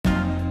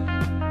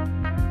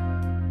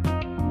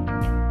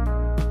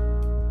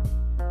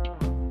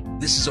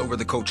This is Over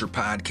the Culture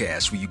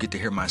podcast, where you get to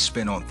hear my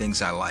spin on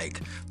things I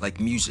like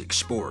music,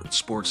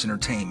 sports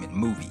entertainment,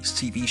 movies,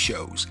 TV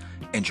shows,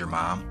 and your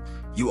mom.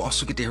 You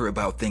also get to hear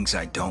about things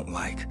I don't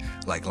like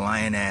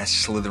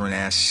lion-ass,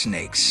 Slytherin-ass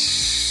snakes.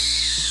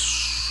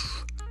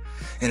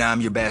 And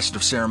I'm your bastard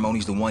of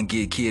ceremonies, the one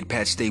gig kid,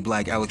 Pat Stay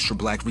Black, Alex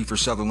Treblack, Reefer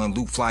Sutherland,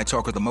 Luke Fly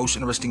Talker, the most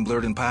interesting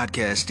blurred in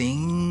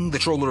podcasting, the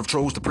troller of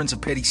trolls, the prince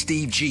of petty,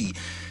 Steve G.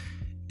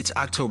 It's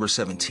October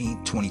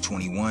 17th,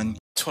 2021.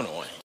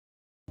 21.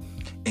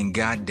 And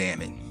god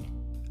damn it,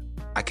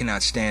 I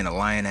cannot stand a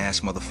lion-ass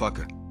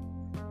motherfucker.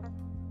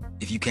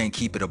 If you can't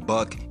keep it a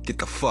buck, get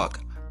the fuck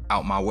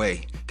out my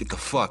way. Get the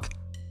fuck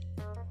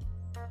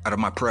out of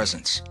my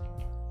presence.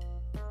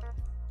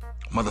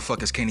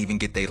 Motherfuckers can't even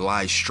get their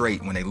lies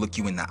straight when they look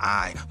you in the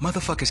eye.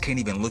 Motherfuckers can't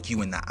even look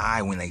you in the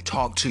eye when they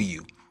talk to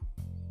you.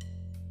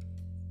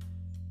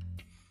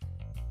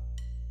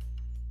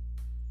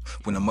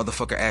 When a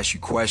motherfucker asks you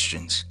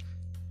questions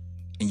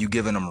and you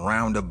giving them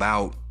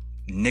roundabout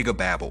nigga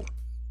babble,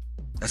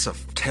 that's a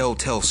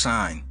telltale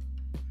sign,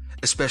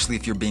 especially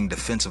if you're being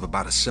defensive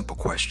about a simple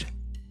question.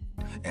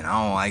 And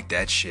I don't like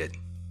that shit.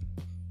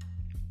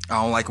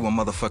 I don't like it when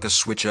motherfuckers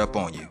switch up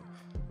on you.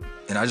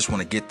 And I just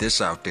want to get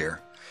this out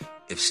there.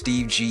 If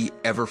Steve G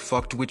ever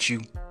fucked with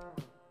you,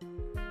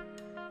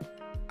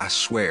 I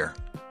swear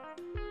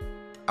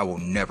I will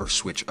never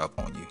switch up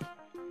on you.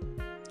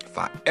 If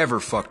I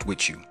ever fucked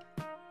with you,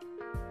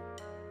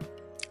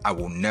 I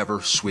will never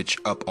switch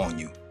up on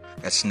you.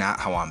 That's not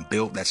how I'm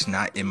built. That's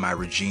not in my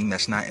regime.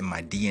 That's not in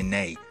my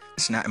DNA.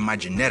 It's not in my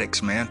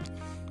genetics, man.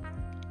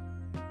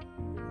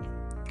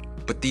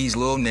 But these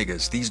little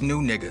niggas, these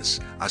new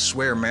niggas, I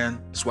swear, man,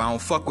 that's why I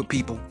don't fuck with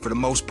people. For the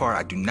most part,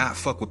 I do not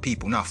fuck with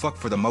people. No, fuck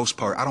for the most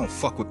part, I don't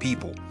fuck with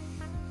people.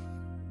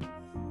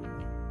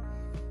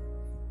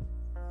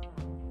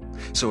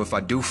 So if I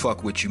do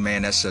fuck with you,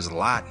 man, that says a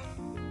lot.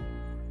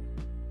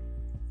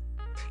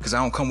 Because I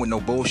don't come with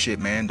no bullshit,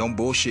 man. Don't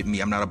bullshit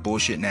me. I'm not a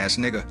bullshitting ass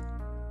nigga.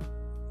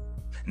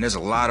 And there's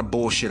a lot of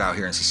bullshit out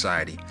here in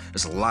society.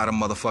 There's a lot of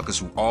motherfuckers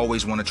who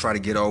always want to try to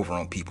get over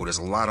on people. There's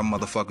a lot of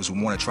motherfuckers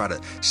who want to try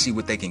to see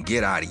what they can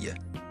get out of you.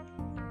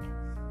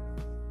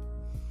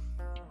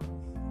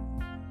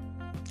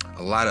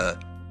 A lot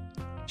of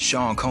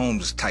Sean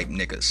Combs type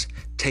niggas.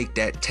 Take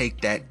that,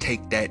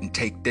 and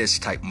take this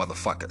type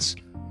motherfuckers.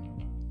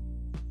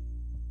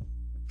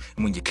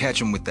 And when you catch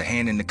them with the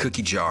hand in the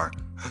cookie jar,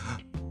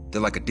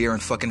 they're like a deer in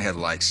fucking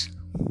headlights.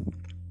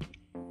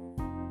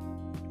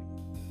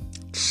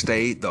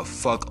 Stay the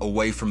fuck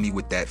away from me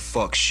with that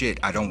fuck shit.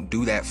 I don't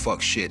do that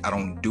fuck shit. I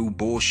don't do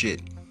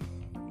bullshit.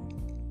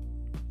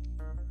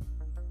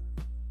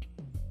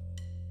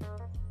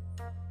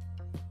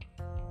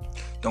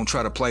 Don't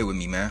try to play with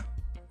me, man.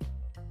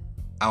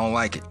 I don't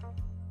like it.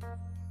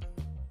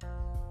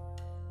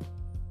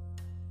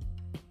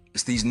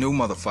 It's these new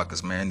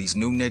motherfuckers, man. These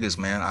new niggas,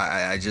 man.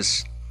 I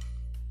just...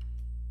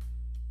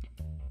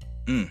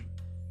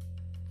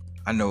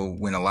 I know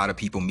when a lot of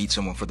people meet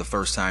someone for the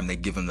first time, they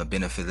give them the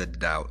benefit of the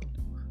doubt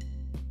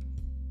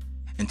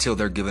until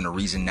they're given a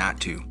reason not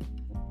to.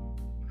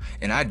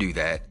 And I do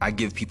that. I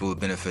give people the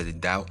benefit of the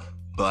doubt,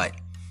 but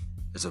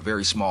there's a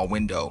very small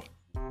window.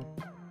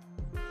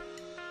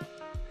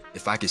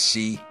 If I could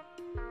see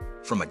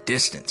from a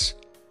distance,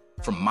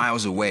 from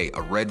miles away,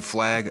 a red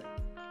flag,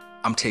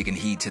 I'm taking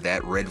heed to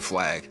that red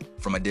flag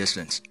from a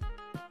distance.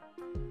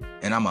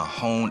 And I'm gonna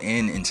hone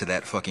in into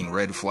that fucking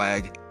red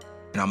flag,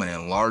 and I'm gonna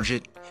enlarge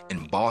it,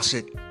 emboss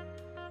it,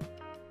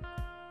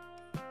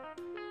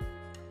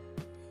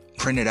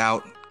 print it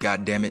out,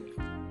 goddamn it,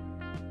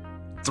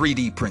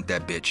 3D print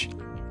that bitch,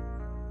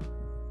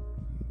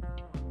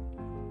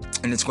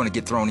 and it's gonna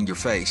get thrown in your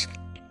face.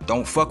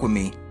 Don't fuck with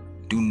me.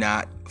 Do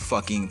not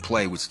fucking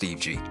play with Steve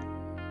G.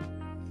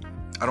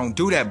 I don't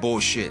do that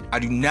bullshit. I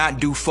do not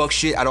do fuck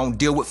shit. I don't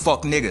deal with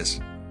fuck niggas.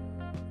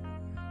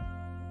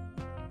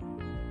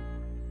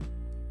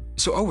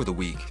 So over the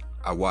week,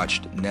 I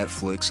watched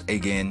Netflix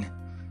again,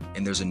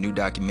 and there's a new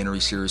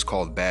documentary series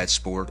called Bad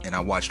Sport, and I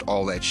watched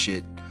all that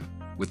shit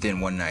within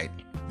one night.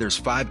 There's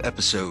 5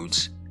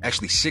 episodes,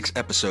 actually 6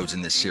 episodes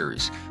in this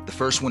series. The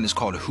first one is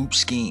called Hoop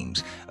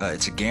Schemes.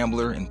 It's a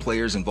gambler and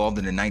players involved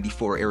in the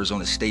 '94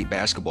 Arizona State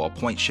basketball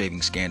point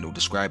shaving scandal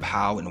describe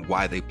how and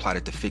why they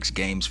plotted to fix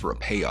games for a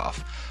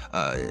payoff.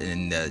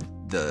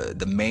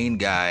 The main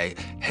guy,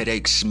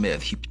 Headache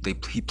Smith, he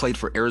played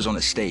for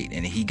Arizona State,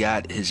 and he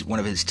got one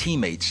of his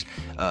teammates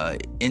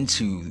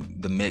into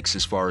the mix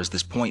as far as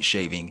this point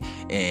shaving,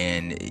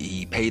 and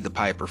he paid the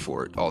piper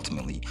for it.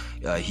 Ultimately,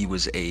 he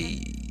was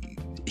a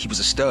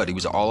stud. He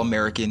was an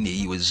All-American.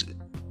 He was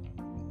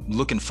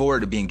looking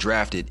forward to being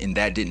drafted, and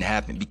that didn't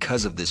happen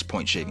because of this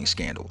point shaving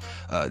scandal.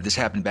 This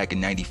happened back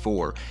in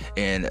 '94,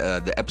 and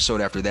the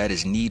episode after that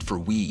is Need for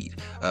Weed,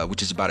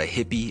 which is about a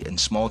hippie and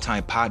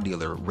small-time pot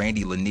dealer,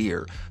 Randy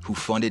Lanier, who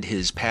funded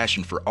his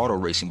passion for auto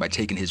racing by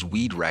taking his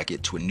weed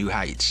racket to a new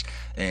heights.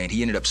 And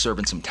he ended up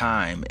serving some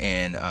time,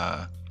 and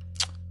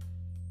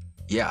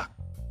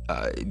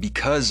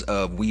because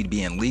of weed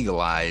being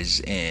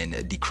legalized and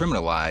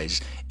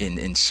decriminalized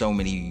in so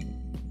many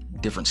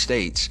different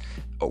states,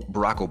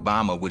 Barack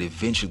Obama would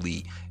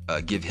eventually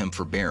give him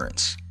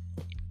forbearance.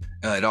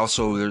 There's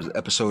an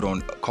episode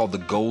called The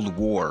Gold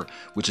War,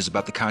 which is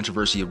about the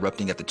controversy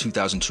erupting at the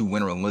 2002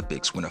 Winter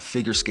Olympics when a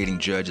figure skating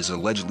judge is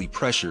allegedly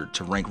pressured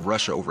to rank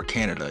Russia over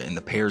Canada in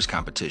the pairs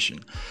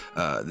competition.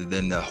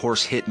 Then The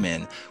Horse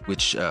Hitman,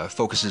 which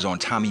focuses on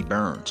Tommy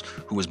Burns,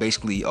 who was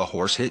basically a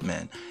horse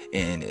hitman,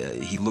 and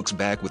he looks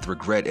back with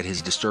regret at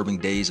his disturbing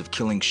days of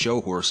killing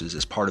show horses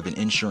as part of an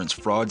insurance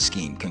fraud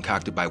scheme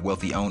concocted by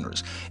wealthy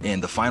owners.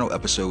 And the final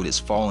episode is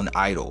Fallen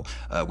Idol,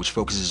 which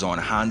focuses on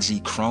Hansi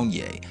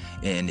Cronje,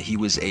 and he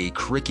was a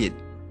cricket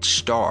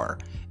star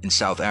in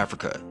South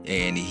Africa,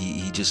 and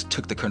he just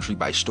took the country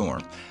by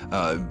storm.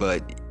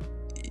 But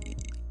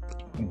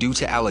due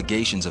to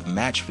allegations of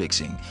match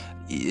fixing,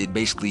 it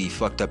basically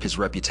fucked up his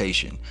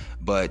reputation.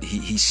 But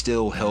he's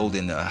still held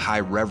in a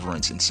high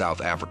reverence in South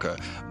Africa.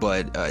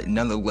 But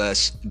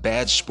nonetheless,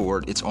 bad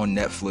sport. It's on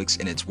Netflix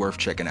and it's worth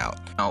checking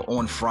out. Now,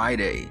 on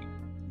Friday,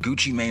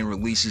 Gucci Mane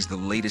releases the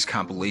latest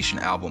compilation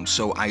album,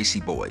 So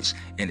Icy Boys,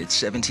 and it's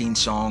 17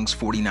 songs,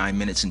 49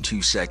 minutes and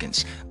 2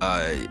 seconds.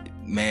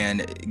 Man,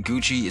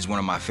 Gucci is one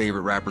of my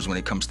favorite rappers when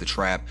it comes to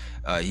trap.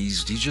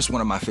 He's just one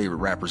of my favorite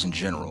rappers in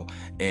general.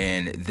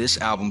 And this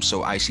album,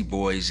 So Icy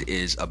Boys,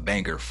 is a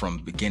banger from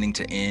beginning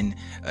to end.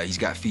 He's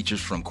got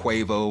features from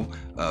Quavo,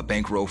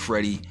 Bankroll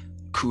Freddie,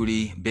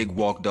 Cootie, Big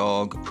Walk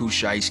Dog, Pooh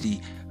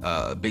Shiesty,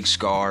 Big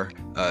Scar.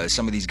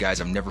 Some of these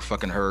guys I've never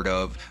fucking heard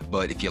of,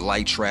 but if you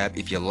like trap,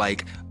 if you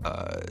like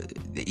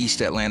the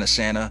East Atlanta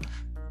Santa,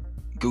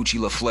 Gucci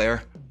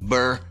LaFleur,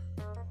 Burr,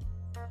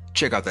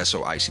 check out that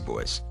So Icy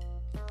Boys.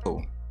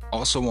 Oh,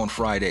 also on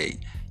Friday,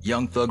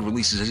 Young Thug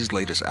releases his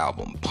latest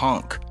album,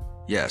 Punk.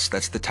 Yes,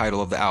 that's the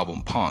title of the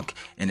album, Punk,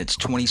 and it's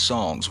 20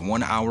 songs,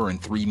 1 hour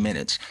and 3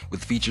 minutes,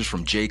 with features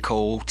from J.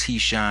 Cole,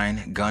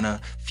 T-Shine, Gunna,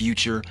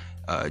 Future,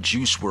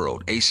 Juice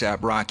WRLD,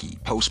 A$AP Rocky,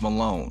 Post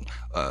Malone,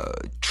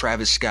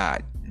 Travis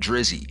Scott,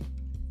 Drizzy,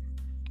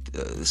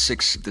 the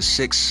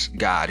six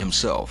God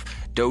himself,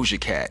 Doja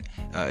Cat,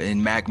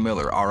 and Mac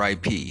Miller,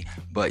 R.I.P.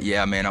 But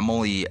yeah, man, I'm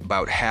only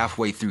about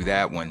halfway through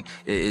that one.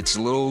 It's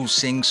a little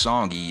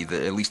sing-songy,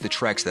 at least the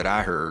tracks that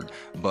I heard,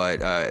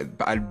 but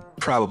I'd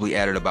probably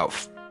added about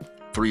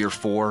 3 or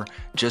 4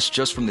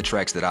 just from the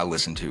tracks that I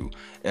listened to.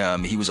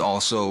 He was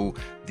also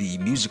the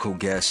musical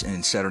guest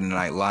in Saturday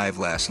Night Live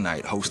last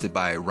night, hosted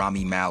by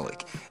Rami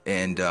Malek.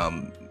 And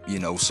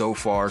so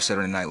far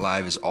Saturday Night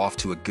Live is off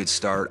to a good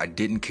start. I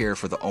didn't care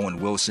for the Owen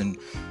Wilson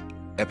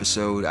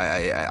episode.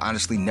 I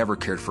honestly never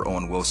cared for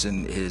Owen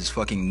Wilson. His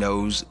fucking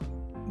nose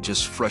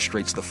just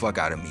frustrates the fuck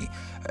out of me.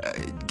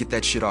 Get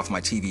that shit off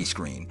my TV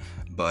screen.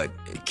 But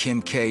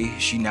Kim K,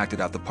 she knocked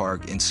it out the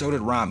park, and so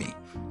did Rami.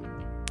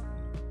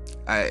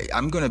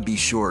 I'm going to be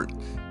short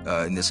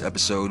in this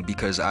episode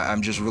because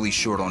I'm just really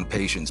short on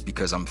patience,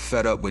 because I'm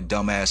fed up with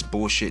dumbass,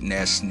 bullshitting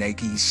ass,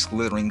 snaky,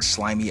 slithering,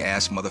 slimy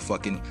ass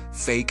motherfucking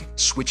fake,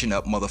 switching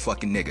up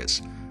motherfucking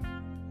niggas.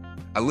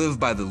 I live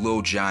by the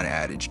Lil Jon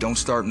adage, don't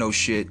start no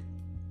shit,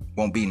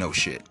 won't be no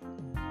shit.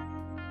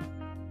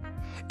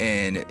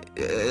 And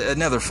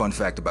another fun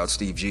fact about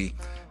Steve G,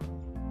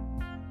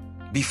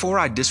 before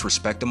I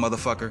disrespect a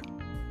motherfucker,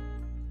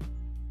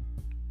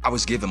 I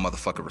was giving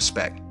motherfucker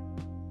respect.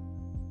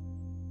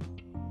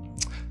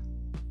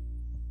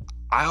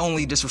 I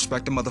only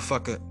disrespect a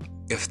motherfucker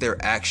if their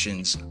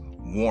actions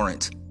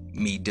warrant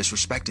me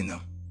disrespecting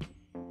them.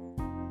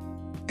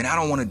 And I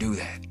don't want to do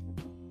that.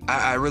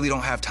 I really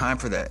don't have time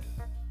for that.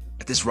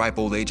 At this ripe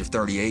old age of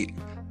 38,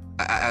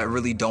 I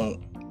really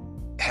don't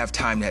have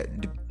time to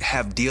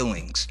have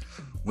dealings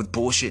with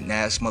bullshitting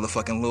ass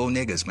motherfucking little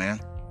niggas, man.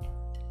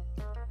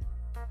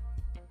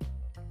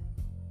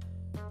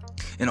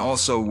 And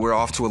also, we're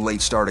off to a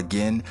late start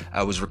again.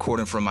 I was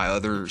recording from my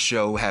other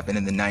show, happened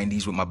in the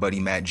 90s with my buddy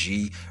Matt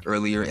G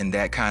earlier, and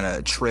that kind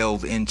of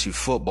trailed into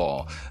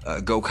football.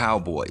 Go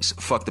Cowboys.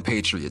 Fuck the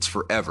Patriots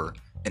forever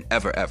and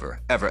ever, ever,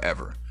 ever,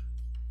 ever.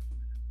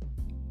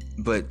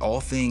 But all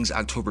things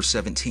October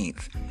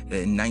 17th,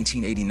 in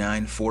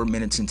 1989, 4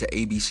 minutes into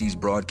ABC's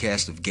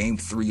broadcast of Game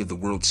 3 of the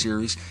World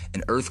Series,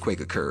 an earthquake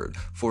occurred,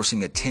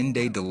 forcing a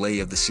 10-day delay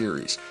of the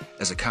series.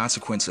 As a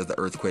consequence of the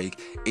earthquake,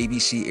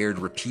 ABC aired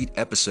repeat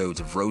episodes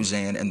of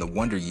Roseanne and the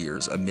Wonder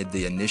Years amid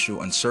the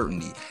initial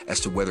uncertainty as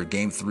to whether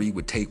Game 3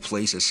 would take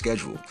place as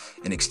scheduled.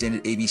 An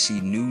extended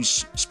ABC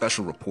News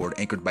special report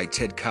anchored by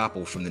Ted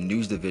Koppel from the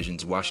News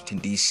Division's Washington,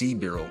 D.C.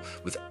 Bureau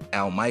with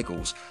Al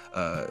Michaels,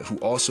 who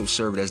also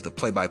served as the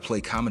play-by-play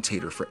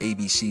commentator for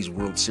ABC's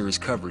World Series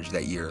coverage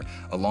that year,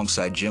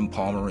 alongside Jim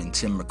Palmer and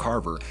Tim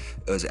McCarver,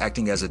 as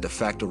acting as a de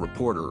facto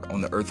reporter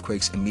on the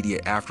earthquake's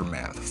immediate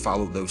aftermath,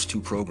 followed those two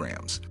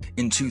programs.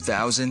 In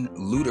 2000,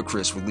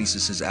 Ludacris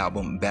releases his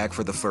album Back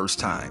for the First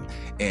Time,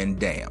 and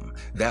damn,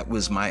 that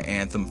was my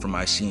anthem for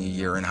my senior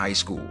year in high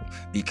school,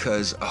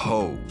 because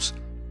hoes.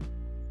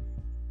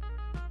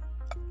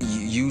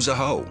 Use a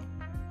hoe.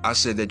 I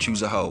said that,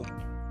 use a hoe.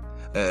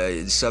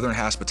 Southern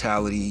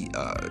hospitality,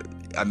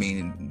 I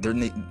mean,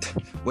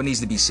 what needs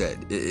to be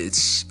said?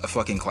 It's a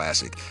fucking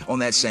classic. On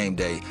that same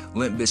day,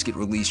 Limp Bizkit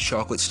released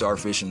Chocolate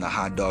Starfish in the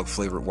hot dog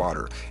flavored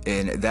water,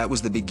 and that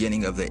was the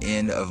beginning of the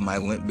end of my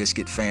Limp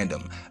Bizkit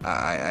fandom.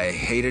 I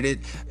hated it.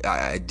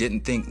 I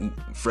didn't think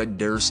Fred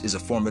Durst is a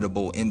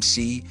formidable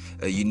MC.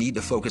 You need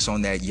to focus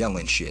on that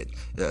yelling shit.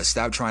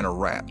 Stop trying to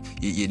rap.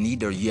 You need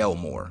to yell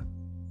more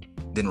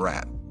than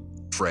rap,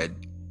 Fred.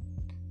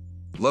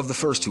 Love the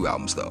first two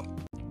albums, though.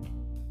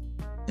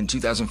 In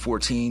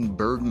 2014,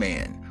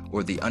 Birdman,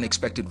 or The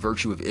Unexpected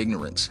Virtue of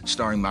Ignorance,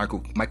 starring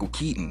Michael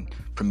Keaton,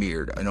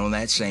 premiered, and on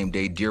that same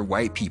day, Dear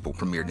White People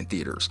premiered in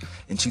theaters.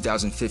 In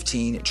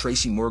 2015,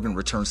 Tracy Morgan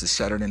returns to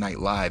Saturday Night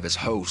Live as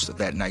host of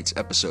that night's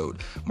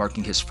episode,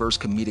 marking his first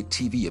comedic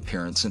TV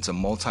appearance since a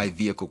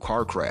multi-vehicle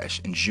car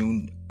crash in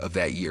June of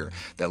that year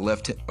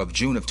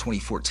June of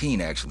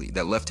 2014 actually,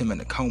 that left him in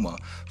a coma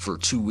for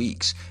 2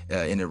 weeks,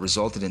 and it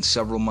resulted in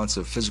several months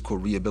of physical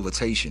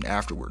rehabilitation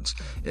afterwards,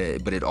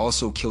 but it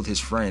also killed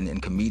his friend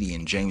and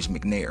comedian James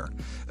McNair.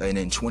 And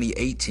in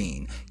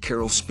 2018,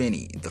 Carol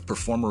Spinney, the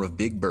performer of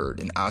Big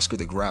Bird and Oscar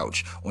the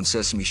Grouch on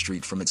Sesame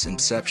Street from its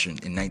inception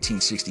in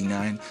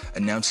 1969,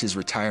 announced his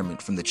retirement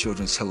from the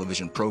children's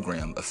television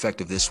program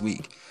effective this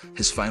week.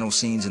 His final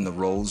scenes in the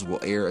roles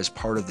will air as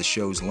part of the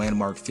show's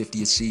landmark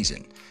 50th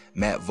season.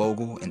 Matt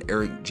Vogel and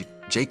Eric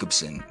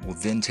Jacobson will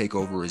then take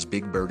over as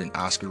Big Bird and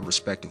Oscar,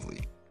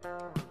 respectively.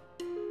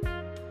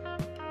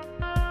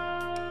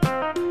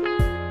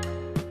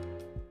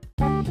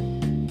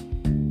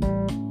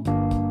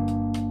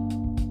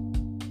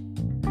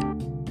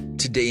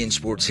 Today in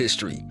sports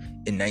history,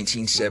 in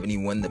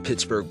 1971, the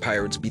Pittsburgh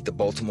Pirates beat the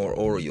Baltimore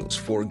Orioles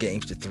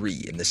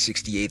 4-3 in the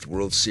 68th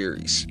World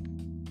Series.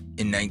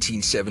 In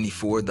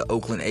 1974, the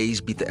Oakland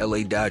A's beat the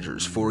LA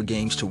Dodgers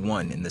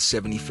 4-1 in the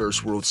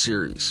 71st World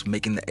Series,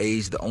 making the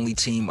A's the only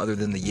team other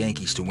than the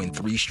Yankees to win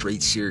 3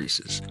 straight series.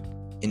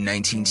 In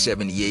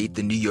 1978,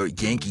 the New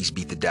York Yankees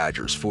beat the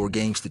Dodgers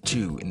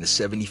 4-2 in the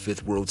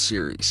 75th World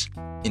Series.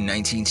 In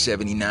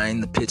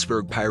 1979, the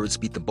Pittsburgh Pirates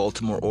beat the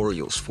Baltimore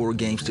Orioles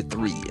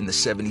 4-3 in the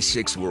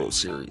 76th World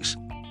Series.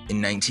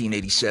 In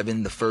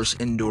 1987, the first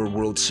indoor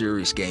World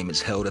Series game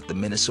is held at the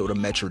Minnesota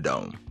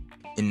Metrodome.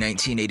 In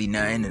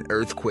 1989, an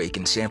earthquake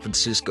in San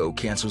Francisco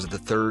cancels the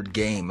third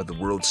game of the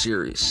World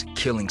Series,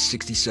 killing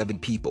 67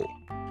 people.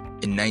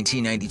 In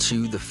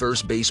 1992, the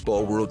first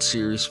baseball World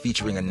Series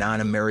featuring a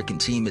non-American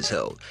team is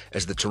held,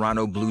 as the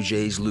Toronto Blue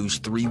Jays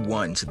lose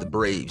 3-1 to the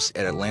Braves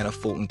at Atlanta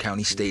Fulton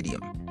County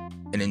Stadium.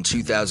 And in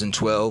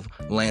 2012,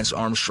 Lance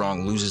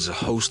Armstrong loses a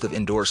host of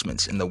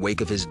endorsements in the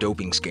wake of his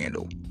doping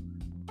scandal.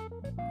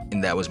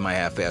 And that was my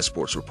half-assed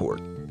sports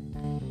report.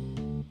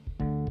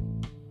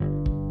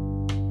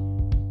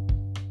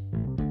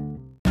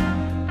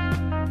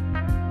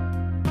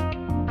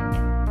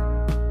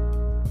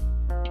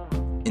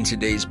 In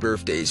today's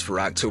birthdays for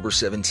October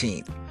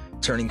 17th,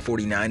 turning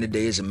 49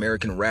 today is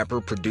American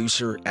rapper,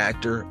 producer,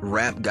 actor,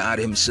 rap god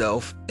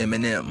himself,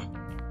 Eminem.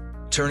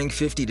 Turning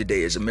 50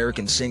 today is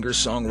American singer,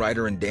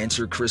 songwriter, and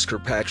dancer Chris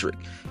Kirkpatrick,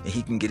 and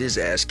he can get his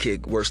ass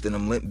kicked worse than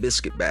them Limp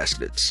Bizkit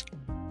bastards.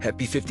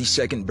 Happy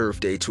 52nd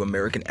birthday to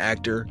American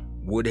actor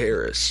Wood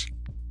Harris.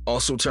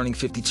 Also turning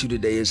 52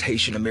 today is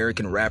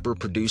Haitian-American rapper,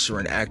 producer,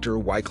 and actor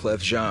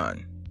Wyclef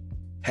Jean.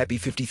 Happy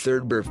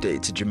 53rd birthday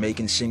to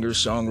Jamaican singer,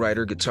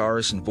 songwriter,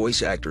 guitarist, and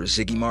voice actor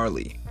Ziggy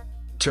Marley.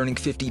 Turning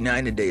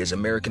 59 today is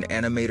American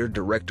animator,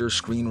 director,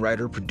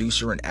 screenwriter,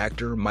 producer, and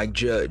actor Mike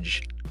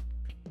Judge.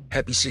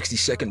 Happy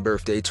 62nd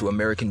birthday to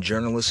American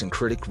journalist and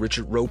critic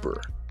Richard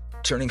Roper.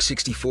 Turning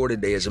 64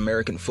 today is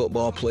American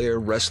football player,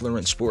 wrestler,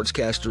 and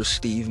sportscaster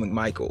Steve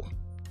McMichael.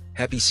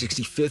 Happy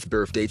 65th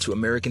birthday to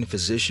American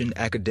physician,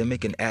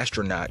 academic, and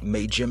astronaut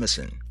Mae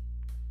Jemison.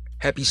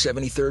 Happy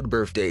 73rd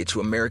birthday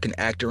to American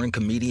actor and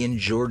comedian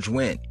George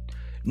Wendt.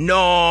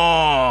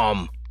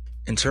 Nom!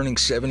 And turning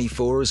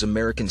 74 is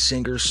American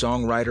singer,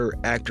 songwriter,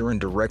 actor,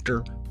 and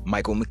director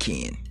Michael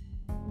McKean.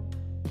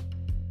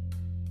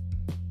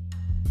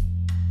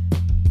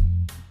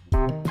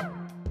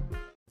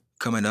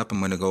 Coming up, I'm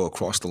going to go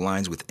across the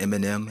lines with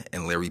Eminem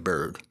and Larry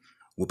Bird.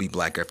 We'll be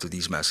back after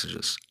these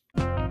messages.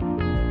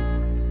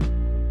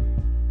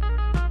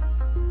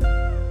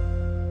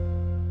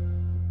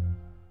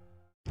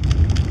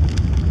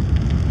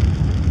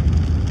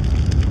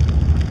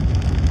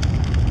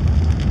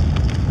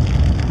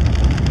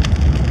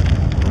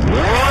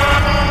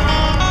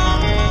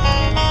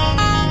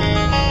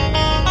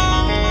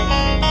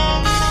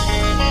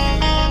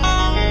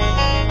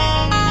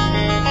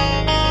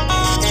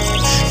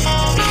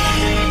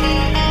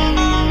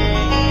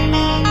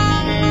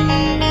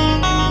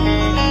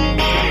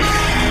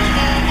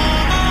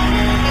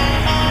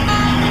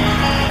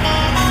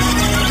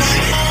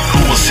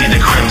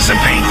 And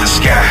paint the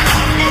sky.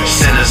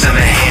 Sinners in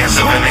the hands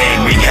of an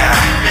angry guy.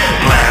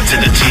 Blind to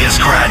the tears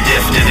cry,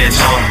 deaf to their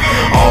tongue.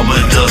 All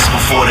but dust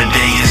before the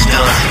day is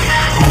done.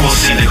 Who will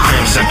see the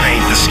crimson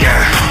paint the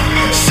sky?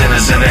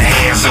 Sinners in the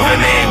hands of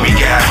an angry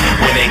guy.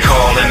 When they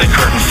call and the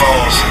curtain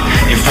falls,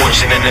 you're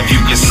fortunate if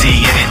you can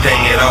see anything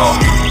at all.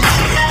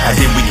 How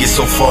did we get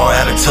so far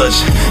out of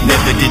touch?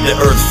 Never did the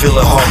earth feel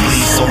a heart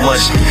bleed so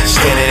much.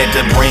 Standing at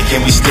the brink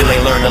and we still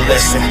ain't learned a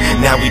lesson.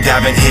 Now we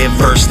diving head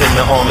first in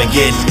the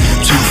Armageddon.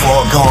 Too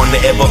far gone to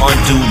ever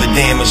undo the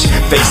damage.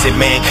 Face it,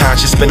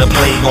 mankind just been a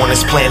plague on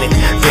this planet,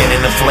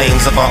 fanning the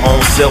flames of our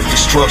own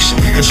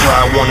self-destruction. Could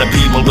try warn the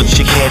people, but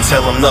you can't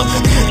tell them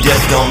nothing. Deaf,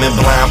 dumb, and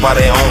blind by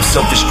their own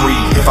selfish greed.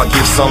 If I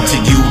give some to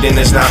you, then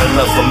there's not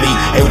enough for me.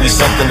 Ain't we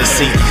something to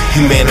see?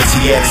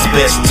 Humanity at its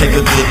best. Take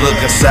a good look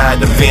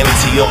inside the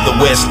vanity of the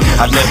West.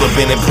 I've never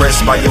been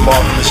impressed by your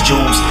marvelous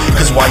jewels,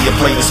 cause while you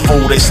play this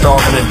fool, they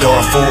starving in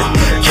Darfur.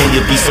 Can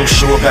you be so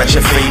sure about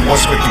your fate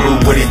once we're through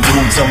what it do?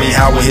 Tell me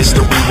how will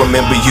history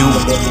remember you?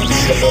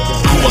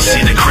 Who will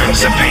see the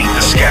crimson paint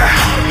the sky?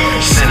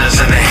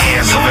 Sinners in the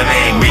hands of an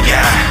angry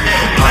guy.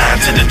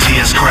 Blind to the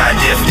tears, cry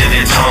deaf to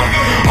their tongue.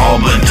 All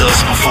but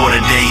dust before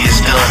the day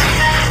is done.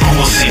 Who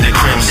will see the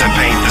crimson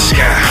paint the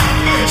sky?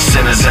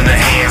 Sinners in the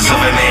hands of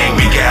an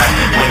angry guy.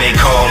 When they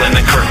call and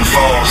the curtain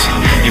falls,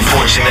 you're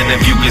fortunate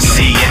if you can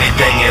see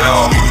anything at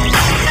all.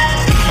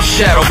 I'm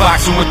shadow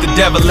boxing with the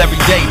devil every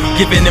day,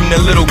 giving him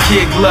the little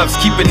kid gloves,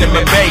 keeping him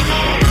at bay.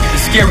 The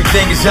scary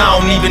thing is I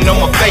don't even know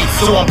my fate,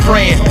 so I'm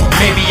praying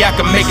maybe I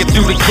can make it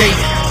through the gate.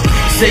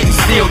 Satan's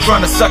still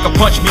trying to sucker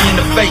punch me in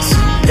the face,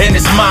 and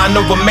it's mind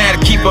over matter,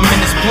 keep him in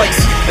his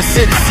place. A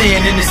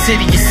citizen in the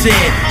city is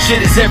sin. Shit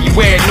is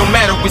everywhere, no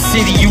matter what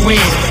city you in.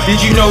 Did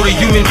you know the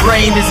human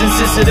brain is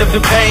insensitive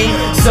to pain?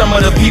 Some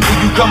of the people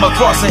you come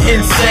across are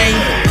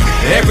insane.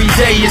 Every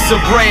day it's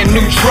a brand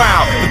new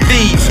trial for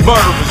thieves,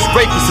 murderers,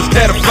 rapists, and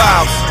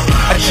pedophiles.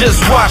 I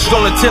just watched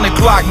on the 10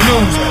 o'clock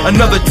news,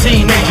 another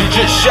teenager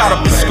just shot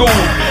up in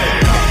school.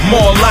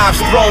 More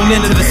lives thrown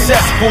into the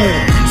cesspool,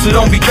 so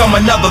don't become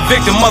another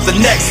victim of the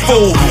next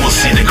fool. Who will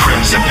see the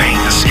crimson paint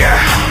the sky?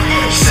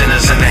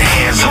 Sinners in the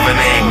hands of an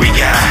angry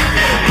guy.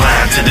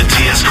 Blind to the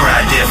tears,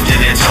 cry deaf to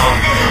their tongue.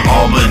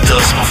 All but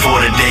dust before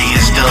the day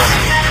is done.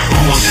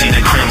 Who will see the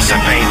crimson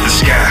paint the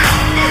sky?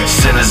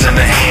 Sinners in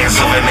the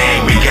hands of an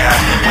angry guy.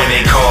 When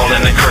they call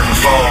and the curtain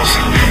falls,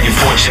 you're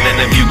fortunate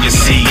if you can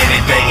see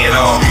anything at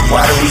all.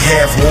 Why do we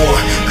have war?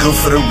 Good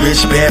for the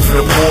rich, bad for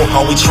the poor.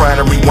 Are we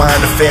trying to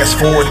rewind or fast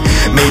forward?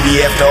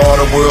 Maybe after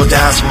all the world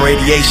dies from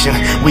radiation,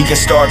 we can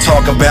start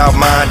talking about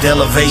mind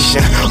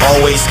elevation.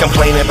 Always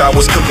complaining about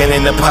what's cooking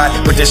in the pot,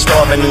 but they're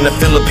starving in the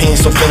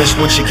Philippines, so finish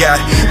what you got.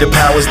 The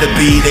powers that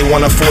be, they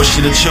wanna force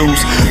you to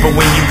choose, but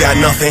when you got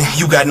nothing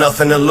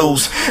to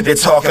lose. They're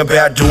talking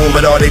about doing,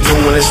 but all they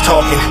doing is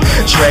talking,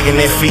 dragging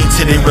their feet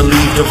till they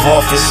relieved of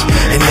office.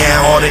 And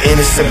now all the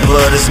innocent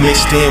blood is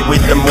mixed in with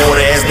the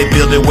mortar as they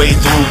build their way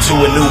through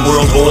to a new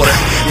world order.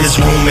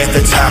 This room at the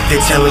top, they're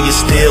telling you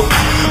still,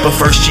 but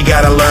first you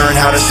gotta learn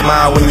how to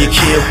smile when you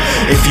kill.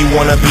 If you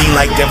wanna be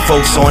like them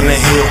folks on the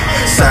hill,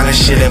 sign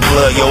this shit in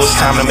blood, yo, it's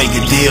time to make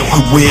a deal.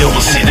 Who will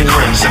see the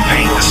crimson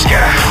paint the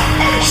sky?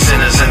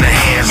 Sinners in the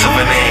hands of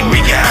an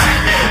angry guy.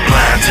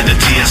 Blind to the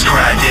tears,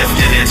 cry deaf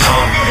to their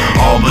tongue.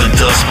 All but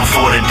dust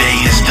before the day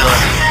is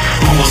done.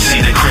 Who will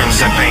see the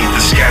crimson paint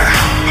the sky?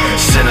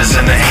 Sinners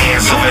in the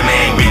hands of an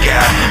angry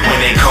guy. When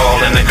they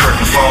call and the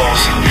curtain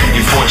falls,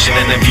 you're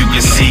fortunate if you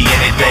can see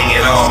anything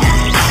at all.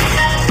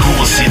 Who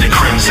will see the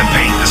crimson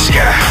paint the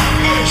sky?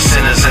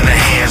 Sinners in the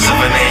hands of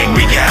an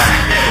angry guy.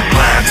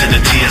 Blind to the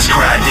tears,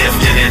 cry deaf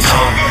to their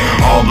tongue.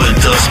 All but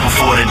dust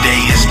before the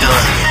day is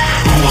done.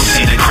 Who will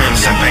see the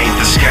crimson paint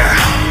the sky?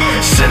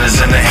 Sinners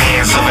in the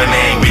hands of an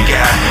angry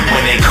guy.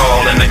 When they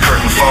call and the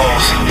curtain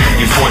falls,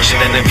 you're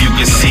fortunate if you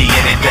can see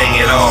anything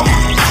at all.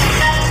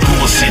 Who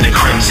will see the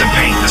crimson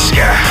paint the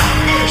sky?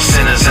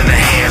 Sinners in the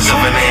hands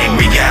of an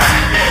angry guy.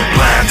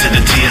 Blind to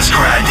the tears,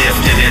 cry deaf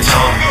to their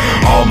tongue.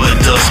 All but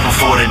dust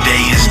before the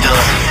day is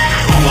done.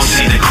 Who will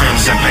see the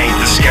crimson paint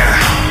the sky?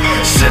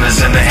 Sinners in the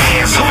hands of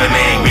an angry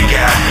guy.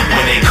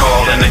 When they call and the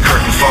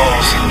curtain falls,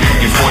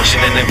 you're fortunate if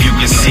you can see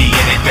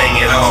anything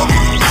at all.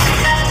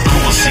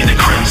 Who will see the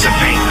crimson paint the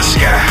sky?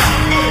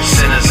 Sinners in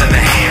the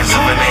hands of an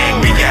angry guy.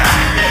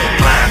 Blind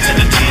to the tears,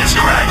 cry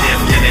deaf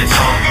to their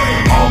tongue. All but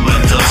dust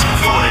before the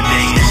day is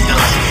done.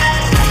 Who will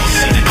see the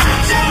crimson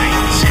paint the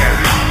sky?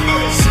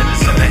 Sinners in the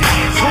hands of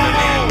an angry guy.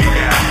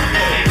 They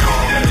call and the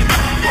curtain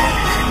falls,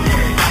 you're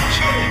fortunate if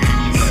you can see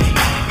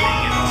anything at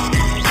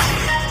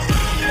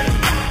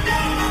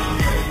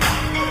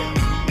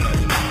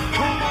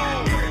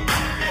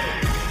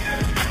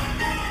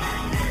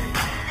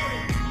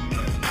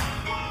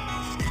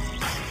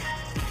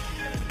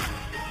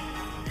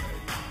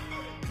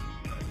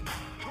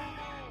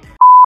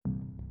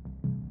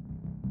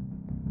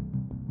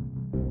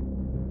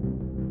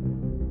all.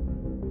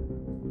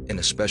 And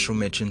a special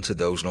mention to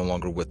those no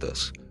longer with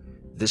us.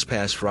 This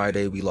past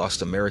Friday, we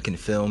lost American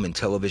film and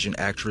television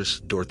actress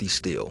Dorothy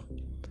Steele.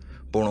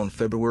 Born on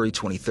February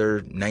 23,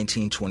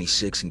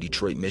 1926 in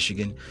Detroit,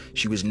 Michigan,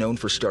 she was known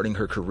for starting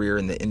her career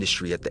in the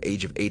industry at the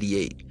age of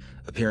 88,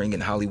 appearing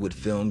in Hollywood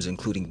films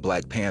including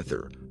Black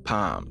Panther,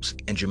 Palms,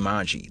 and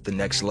Jumanji: The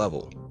Next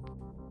Level.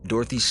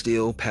 Dorothy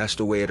Steele passed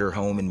away at her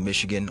home in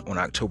Michigan on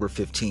October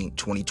 15,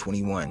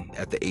 2021,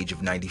 at the age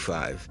of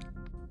 95.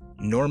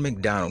 Norm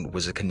Macdonald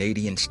was a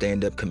Canadian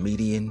stand-up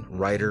comedian,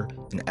 writer,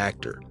 and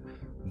actor.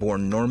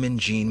 Born Norman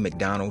Jean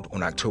MacDonald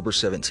on October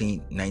 17,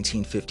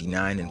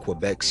 1959 in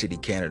Quebec City,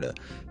 Canada,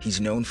 he's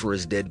known for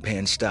his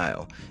deadpan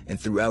style, and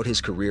throughout his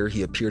career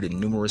he appeared in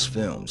numerous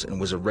films and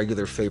was a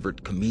regular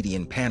favorite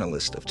comedian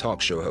panelist of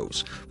talk show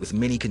hosts, with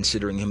many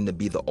considering him to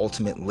be the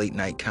ultimate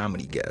late-night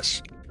comedy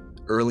guest.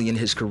 Early in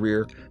his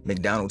career,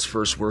 MacDonald's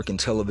first work in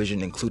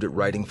television included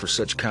writing for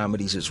such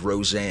comedies as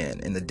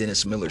Roseanne and The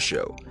Dennis Miller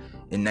Show.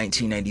 In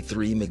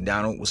 1993,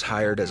 MacDonald was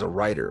hired as a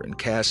writer and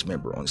cast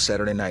member on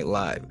Saturday Night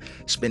Live,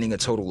 spending a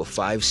total of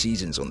 5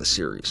 seasons on the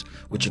series,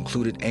 which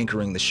included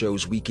anchoring the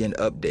show's Weekend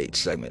Update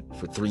segment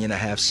for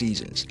 3.5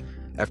 seasons.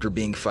 After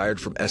being fired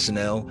from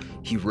SNL,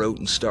 he wrote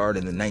and starred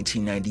in the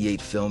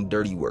 1998 film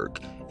Dirty Work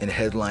and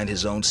headlined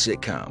his own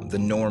sitcom, The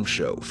Norm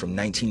Show, from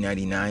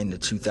 1999 to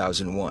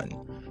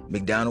 2001.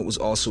 MacDonald was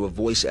also a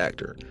voice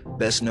actor,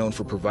 best known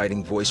for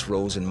providing voice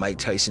roles in Mike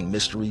Tyson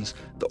Mysteries,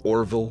 The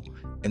Orville,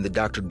 and the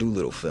Dr.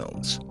 Dolittle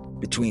films.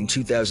 Between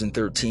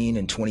 2013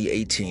 and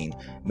 2018,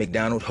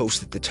 MacDonald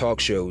hosted the talk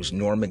shows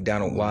Norm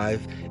Macdonald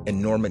Live and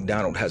Norm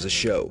Macdonald Has a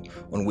Show,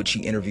 on which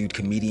he interviewed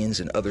comedians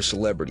and other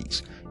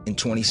celebrities. In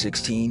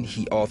 2016,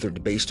 he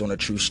authored Based on a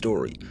True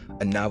Story,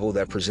 a novel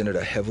that presented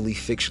a heavily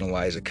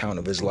fictionalized account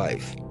of his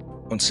life.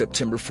 On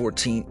September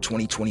 14,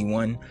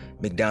 2021,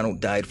 MacDonald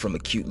died from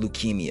acute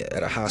leukemia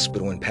at a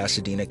hospital in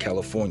Pasadena,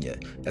 California,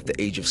 at the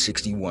age of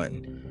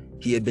 61.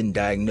 He had been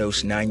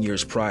diagnosed 9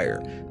 years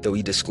prior, though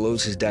he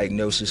disclosed his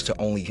diagnosis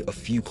to only a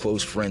few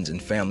close friends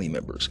and family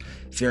members,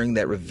 fearing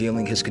that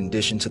revealing his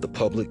condition to the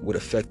public would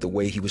affect the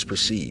way he was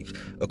perceived,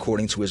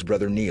 according to his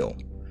brother Neil.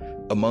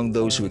 Among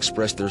those who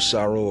expressed their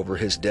sorrow over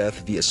his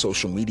death via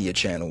social media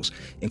channels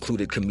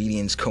included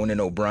comedians Conan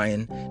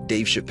O'Brien,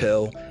 Dave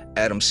Chappelle,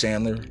 Adam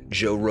Sandler,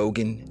 Joe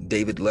Rogan,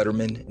 David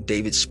Letterman,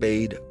 David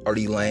Spade,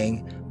 Artie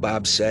Lang,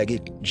 Bob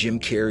Saget, Jim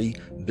Carrey,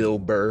 Bill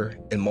Burr,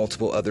 and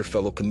multiple other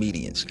fellow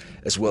comedians,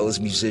 as well as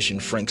musician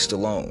Frank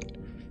Stallone.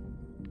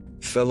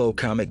 Fellow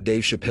comic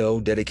Dave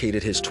Chappelle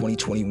dedicated his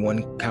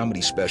 2021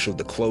 comedy special,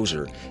 The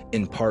Closer,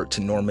 in part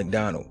to Norm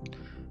Macdonald.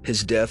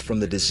 His death from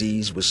the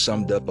disease was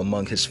summed up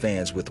among his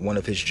fans with one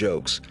of his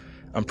jokes: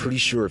 "I'm pretty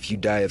sure if you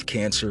die of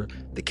cancer,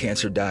 the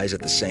cancer dies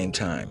at the same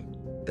time.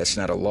 That's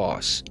not a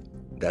loss,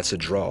 that's a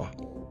draw."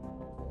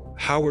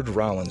 Howard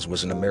Rollins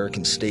was an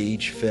American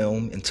stage,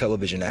 film, and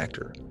television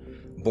actor.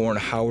 Born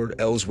Howard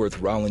Ellsworth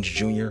Rollins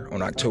Jr.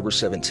 on October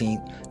 17,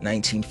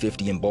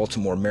 1950 in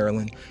Baltimore,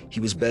 Maryland, he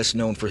was best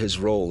known for his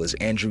role as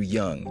Andrew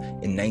Young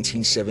in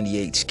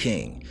 1978's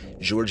King,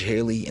 George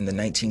Haley in the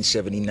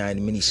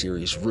 1979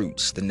 miniseries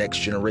Roots: The Next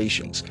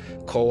Generations,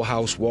 Cole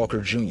House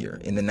Walker Jr.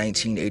 in the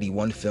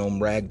 1981 film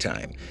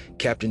Ragtime,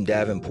 Captain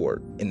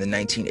Davenport in the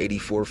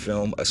 1984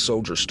 film A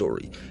Soldier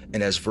Story,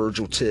 and as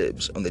Virgil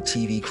Tibbs on the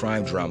TV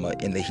crime drama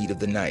In the Heat of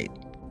the Night.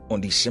 On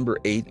December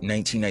 8,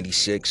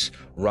 1996,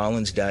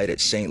 Rollins died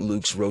at St.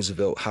 Luke's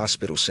Roosevelt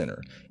Hospital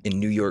Center in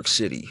New York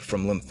City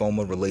from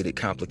lymphoma-related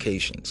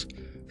complications.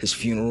 His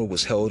funeral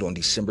was held on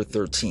December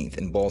 13th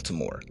in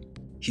Baltimore.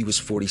 He was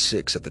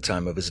 46 at the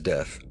time of his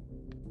death.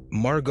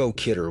 Margot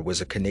Kidder was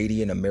a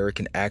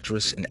Canadian-American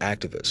actress and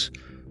activist.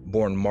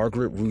 Born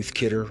Margaret Ruth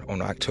Kidder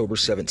on October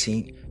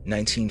 17,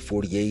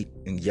 1948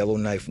 in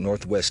Yellowknife,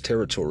 Northwest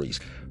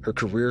Territories, her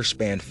career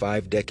spanned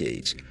 5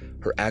 decades.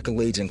 Her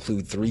accolades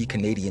include 3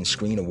 Canadian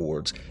Screen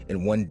Awards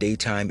and 1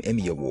 Daytime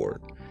Emmy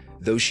Award.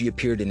 Though she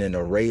appeared in an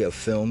array of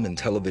film and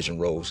television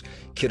roles,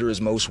 Kidder is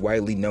most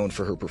widely known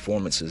for her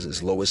performances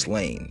as Lois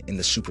Lane in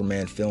the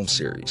Superman film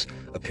series,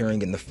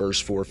 appearing in the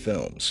first 4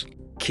 films.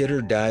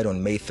 Kidder died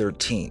on May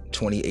 13,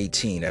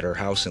 2018 at her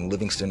house in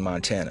Livingston,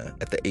 Montana,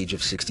 at the age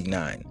of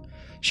 69.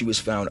 She was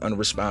found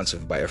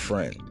unresponsive by a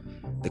friend.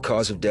 The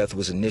cause of death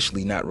was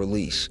initially not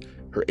released.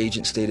 Her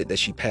agent stated that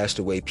she passed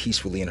away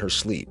peacefully in her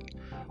sleep.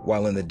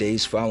 While in the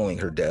days following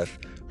her death,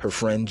 her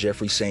friend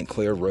Jeffrey St.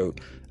 Clair wrote,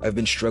 "I've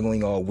been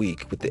struggling all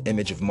week with the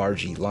image of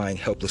Margie lying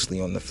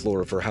helplessly on the floor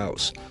of her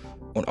house."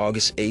 On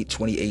August 8,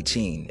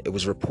 2018, it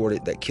was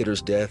reported that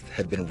Kidder's death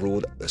had been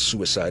ruled a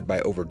suicide by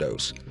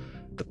overdose.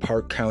 The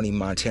Park County,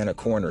 Montana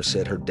coroner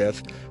said her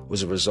death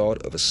was a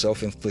result of a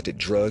self-inflicted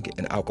drug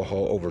and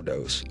alcohol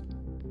overdose.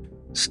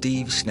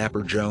 Steve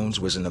Snapper Jones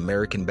was an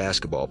American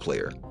basketball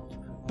player.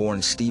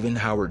 Born Stephen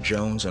Howard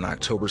Jones on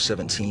October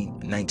 17,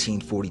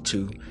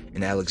 1942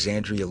 in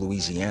Alexandria,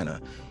 Louisiana,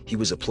 he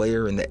was a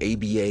player in the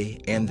ABA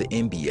and the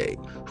NBA,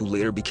 who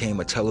later became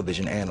a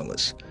television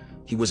analyst.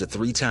 He was a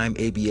 3-time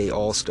ABA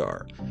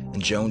All-Star,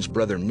 and Jones'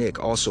 brother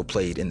Nick also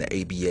played in the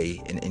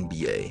ABA and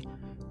NBA.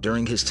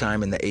 During his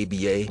time in the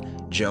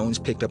ABA, Jones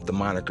picked up the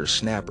moniker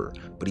Snapper,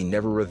 but he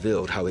never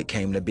revealed how it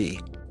came to be.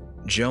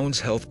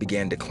 Jones' health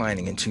began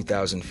declining in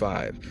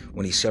 2005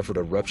 when he suffered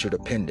a ruptured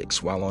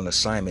appendix while on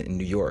assignment in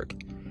New York.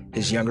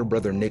 His younger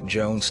brother Nick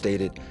Jones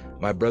stated,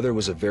 "My brother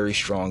was a very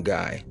strong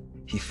guy.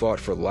 He fought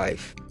for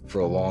life for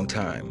a long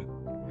time."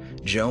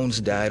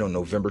 Jones died on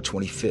November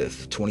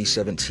 25,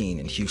 2017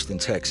 in Houston,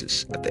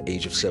 Texas at the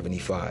age of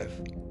 75.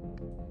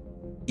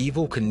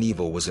 Evel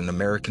Knievel was an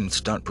American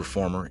stunt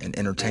performer and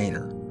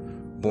entertainer.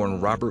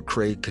 Born Robert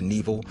Craig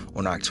Knievel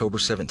on October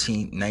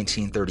 17,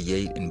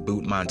 1938 in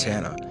Butte,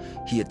 Montana,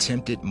 he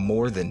attempted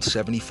more than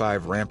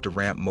 75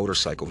 ramp-to-ramp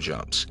motorcycle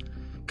jumps.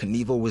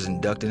 Knievel was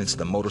inducted into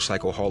the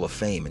Motorcycle Hall of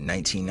Fame in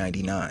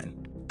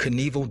 1999.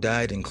 Knievel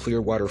died in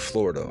Clearwater,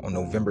 Florida on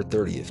November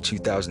 30th,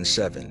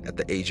 2007 at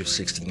the age of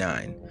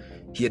 69.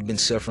 He had been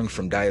suffering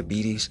from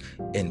diabetes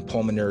and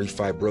pulmonary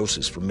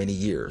fibrosis for many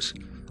years.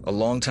 A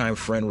longtime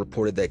friend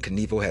reported that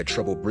Knievel had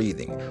trouble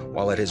breathing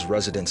while at his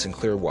residence in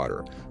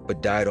Clearwater,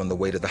 but died on the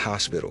way to the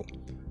hospital.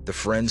 The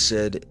friend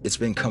said, "It's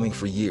been coming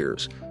for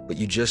years, but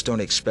you just don't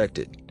expect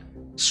it.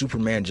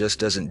 Superman just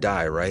doesn't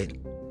die, right?"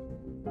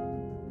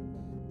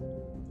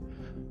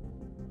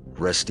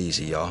 Rest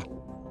easy, y'all.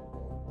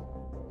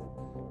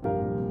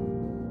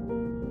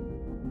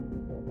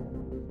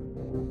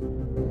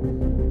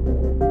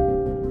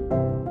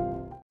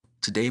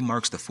 Today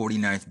marks the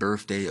 49th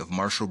birthday of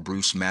Marshall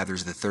Bruce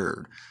Mathers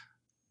III,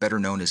 better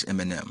known as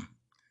Eminem.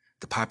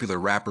 The popular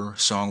rapper,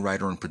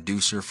 songwriter, and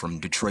producer from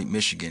Detroit,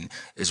 Michigan,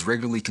 is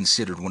regularly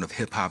considered one of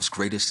hip-hop's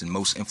greatest and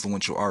most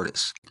influential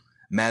artists.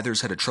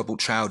 Mathers had a troubled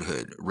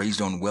childhood,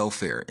 raised on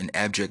welfare and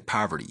abject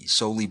poverty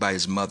solely by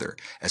his mother,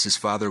 as his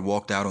father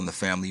walked out on the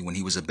family when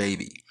he was a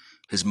baby.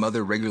 His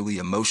mother regularly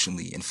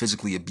emotionally and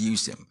physically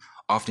abused him,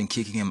 often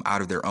kicking him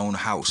out of their own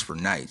house for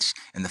nights,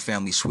 and the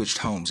family switched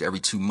homes every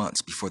 2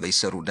 months before they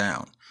settled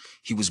down.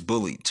 He was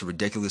bullied to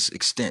ridiculous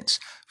extents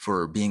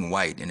for being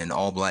white in an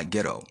all-black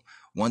ghetto.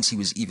 Once he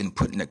was even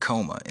put in a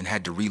coma and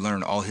had to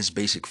relearn all his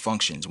basic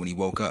functions when he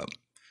woke up.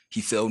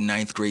 He failed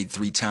 9th grade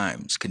 3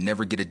 times, could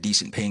never get a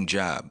decent paying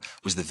job,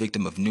 was the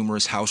victim of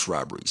numerous house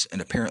robberies,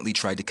 and apparently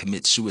tried to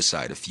commit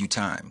suicide a few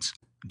times.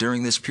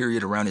 During this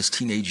period around his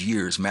teenage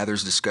years,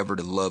 Mathers discovered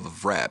a love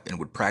of rap and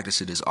would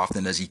practice it as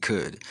often as he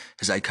could.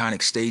 His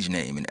iconic stage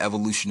name and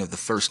evolution of the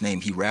first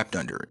name he rapped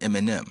under,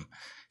 Eminem.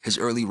 His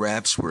early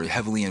raps were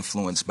heavily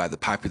influenced by the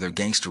popular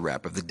gangster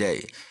rap of the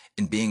day.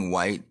 In being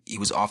white, he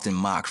was often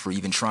mocked for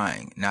even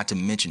trying, not to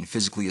mention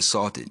physically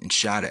assaulted and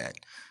shot at.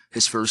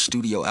 His first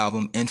studio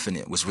album,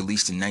 Infinite, was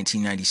released in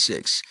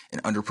 1996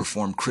 and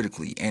underperformed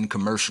critically and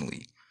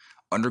commercially.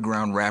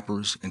 Underground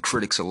rappers and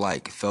critics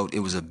alike felt it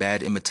was a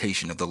bad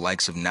imitation of the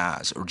likes of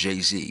Nas or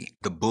Jay-Z.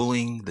 The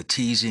bullying, the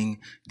teasing,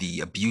 the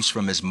abuse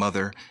from his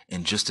mother,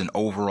 and just an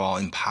overall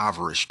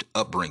impoverished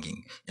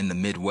upbringing in the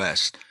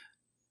Midwest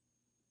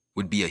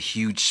would be a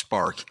huge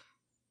spark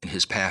in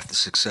his path to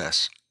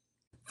success.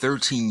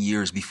 13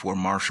 years before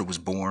Marshall was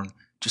born,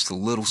 just a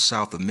little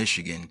south of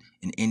Michigan,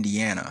 in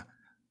Indiana,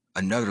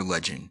 another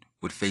legend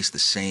would face the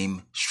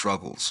same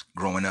struggles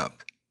growing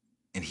up,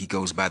 and he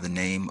goes by the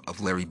name of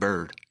Larry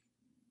Bird.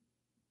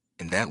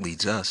 And that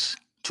leads us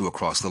to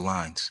Across the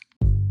Lines.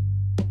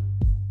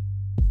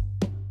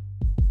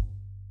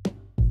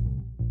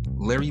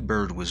 Larry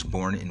Bird was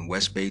born in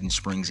West Baden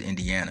Springs,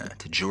 Indiana,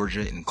 to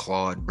Georgia and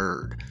Claude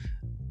Bird,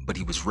 but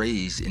he was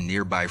raised in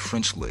nearby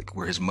French Lick,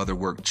 where his mother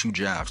worked 2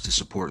 jobs to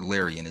support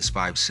Larry and his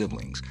 5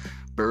 siblings.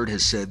 Bird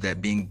has said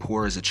that being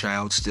poor as a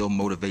child still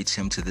motivates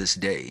him to this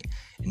day.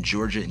 And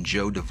Georgia and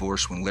Joe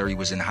divorced when Larry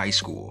was in high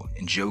school,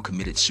 and Joe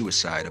committed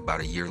suicide about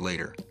a year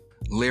later.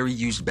 Larry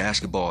used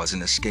basketball as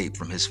an escape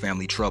from his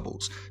family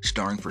troubles,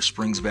 starring for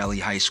Springs Valley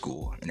High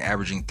School and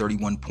averaging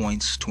 31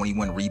 points,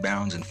 21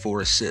 rebounds, and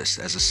 4 assists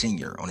as a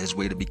senior on his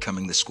way to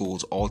becoming the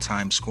school's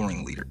all-time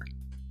scoring leader.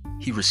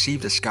 He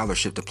received a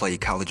scholarship to play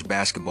college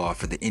basketball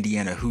for the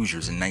Indiana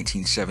Hoosiers in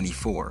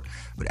 1974,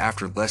 but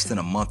after less than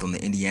a month on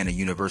the Indiana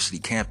University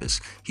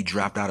campus, he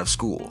dropped out of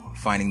school,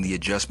 finding the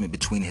adjustment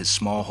between his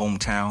small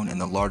hometown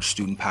and the large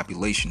student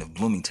population of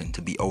Bloomington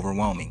to be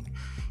overwhelming.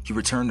 He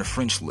returned to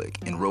French Lick,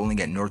 enrolling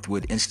at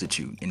Northwood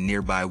Institute in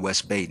nearby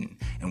West Baden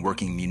and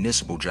working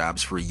municipal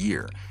jobs for a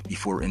year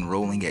before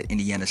enrolling at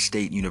Indiana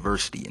State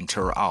University in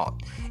Terre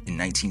Haute in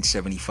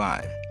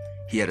 1975.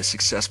 He had a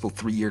successful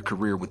 3-year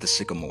career with the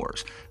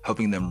Sycamores,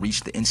 helping them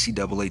reach the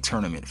NCAA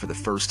tournament for the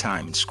first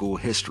time in school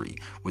history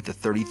with a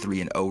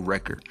 33-0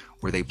 record,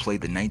 where they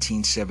played the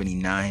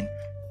 1979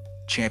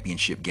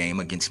 championship game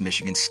against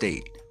Michigan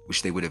State,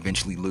 which they would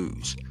eventually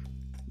lose.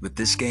 But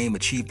this game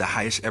achieved the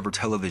highest ever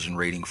television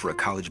rating for a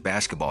college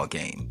basketball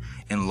game,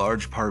 in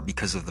large part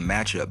because of the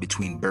matchup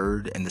between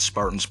Bird and the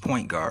Spartans'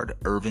 point guard,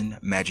 Earvin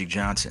Magic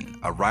Johnson,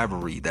 a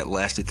rivalry that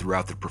lasted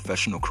throughout their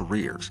professional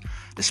careers.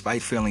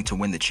 Despite failing to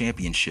win the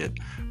championship,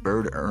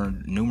 Bird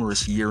earned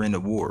numerous year-end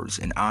awards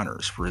and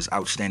honors for his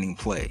outstanding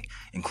play,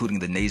 including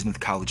the Naismith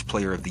College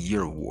Player of the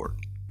Year award.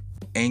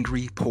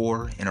 Angry,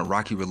 poor, in a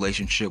rocky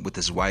relationship with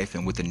his wife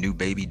and with a new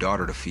baby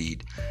daughter to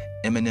feed,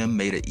 Eminem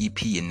made an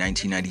EP in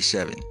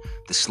 1997,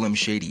 the Slim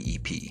Shady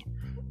EP.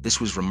 This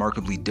was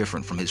remarkably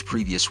different from his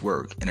previous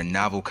work and a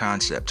novel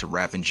concept to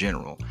rap in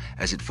general,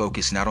 as it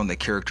focused not on the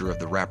character of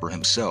the rapper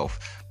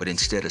himself, but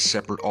instead a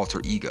separate alter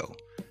ego,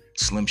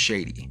 Slim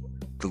Shady.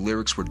 The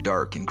lyrics were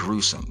dark and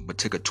gruesome, but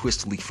took a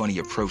twistedly funny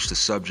approach to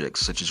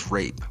subjects such as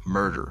rape,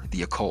 murder,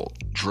 the occult,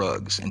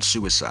 drugs, and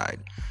suicide.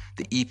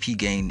 The EP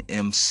gained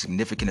M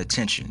significant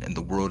attention in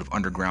the world of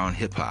underground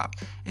hip-hop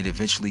and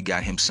eventually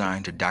got him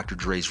signed to Dr.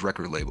 Dre's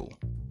record label.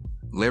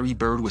 Larry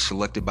Bird was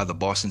selected by the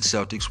Boston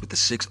Celtics with the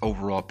 6th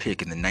overall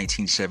pick in the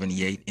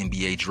 1978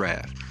 NBA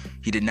draft.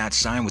 He did not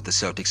sign with the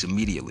Celtics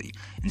immediately.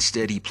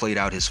 Instead, he played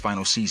out his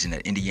final season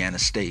at Indiana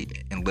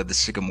State and led the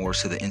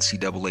Sycamores to the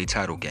NCAA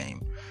title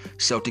game.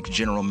 Celtics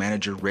general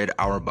manager Red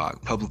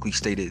Auerbach publicly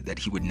stated that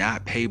he would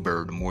not pay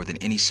Bird more than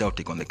any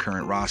Celtic on the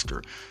current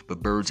roster,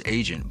 but Bird's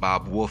agent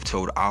Bob Wolf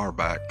told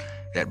Auerbach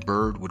that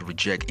Bird would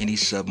reject any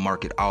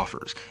sub-market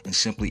offers and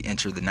simply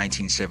enter the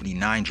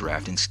 1979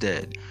 draft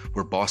instead,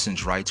 where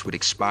Boston's rights would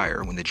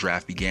expire when the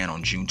draft began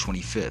on June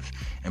 25th,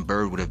 and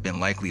Bird would have been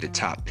likely the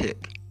top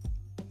pick.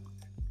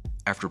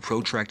 After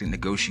protracted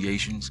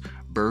negotiations,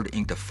 Bird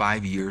inked a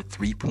 5-year,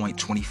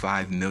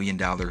 $3.25 million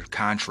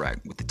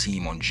contract with the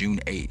team on June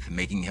 8th,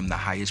 making him the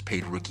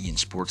highest-paid rookie in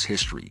sports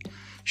history.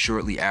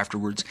 Shortly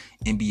afterwards,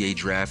 NBA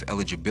draft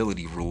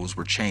eligibility rules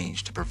were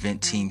changed to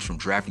prevent teams from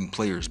drafting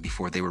players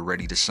before they were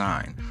ready to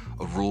sign,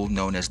 a rule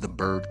known as the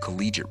Bird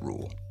Collegiate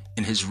Rule.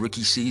 In his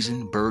rookie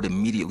season, Bird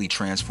immediately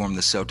transformed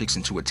the Celtics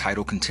into a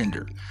title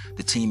contender.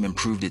 The team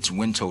improved its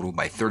win total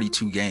by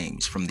 32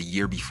 games from the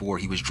year before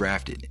he was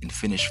drafted and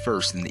finished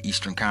first in the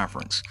Eastern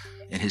Conference.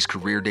 In his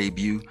career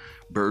debut,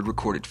 Bird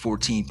recorded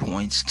 14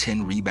 points,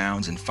 10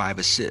 rebounds, and 5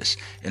 assists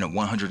in a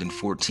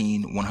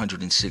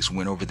 114-106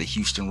 win over the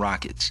Houston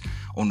Rockets.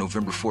 On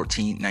November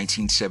 14,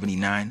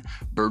 1979,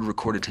 Bird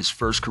recorded his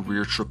first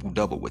career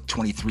triple-double with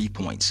 23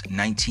 points,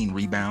 19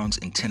 rebounds,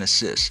 and 10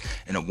 assists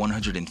in a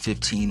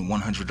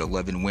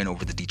 115-111 win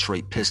over the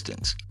Detroit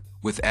Pistons.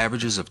 With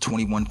averages of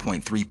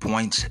 21.3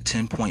 points,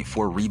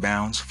 10.4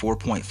 rebounds,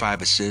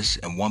 4.5 assists,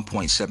 and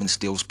 1.7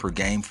 steals per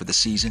game for the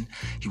season,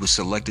 he was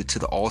selected to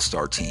the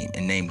All-Star team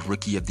and named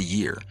Rookie of the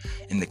Year.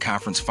 In the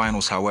conference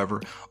finals,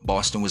 however,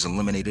 Boston was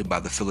eliminated by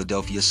the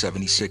Philadelphia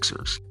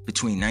 76ers.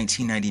 Between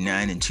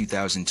 1999 and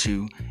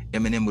 2002,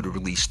 Eminem would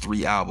release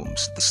 3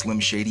 albums, the Slim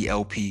Shady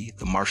LP,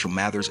 the Marshall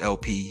Mathers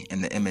LP,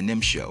 and the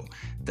Eminem Show,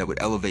 that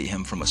would elevate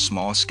him from a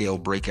small-scale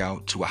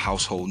breakout to a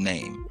household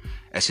name.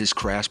 As his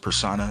crass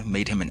persona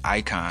made him an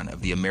icon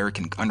of the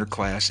American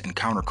underclass and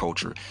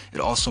counterculture, it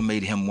also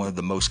made him one of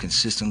the most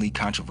consistently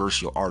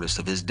controversial artists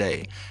of his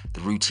day. The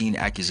routine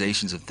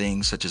accusations of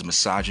things such as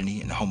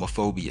misogyny and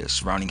homophobia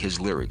surrounding his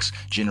lyrics,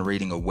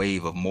 generating a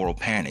wave of moral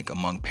panic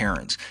among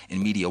parents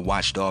and media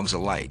watchdogs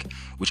alike,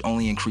 which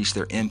only increased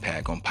their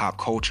impact on pop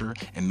culture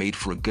and made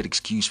for a good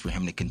excuse for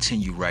him to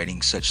continue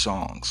writing such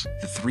songs.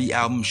 The 3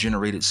 albums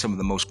generated some of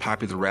the most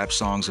popular rap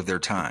songs of their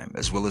time,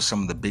 as well as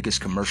some of the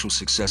biggest commercial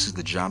successes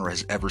the genre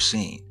has ever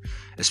seen.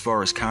 As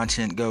far as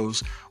content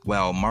goes,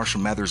 while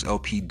Marshall Mathers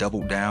LP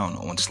doubled down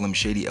on Slim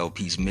Shady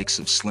LP's mix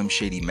of Slim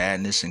Shady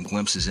madness and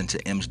glimpses into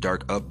M's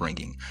dark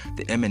upbringing,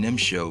 the Eminem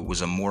Show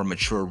was a more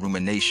mature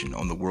rumination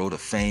on the world of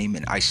fame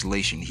and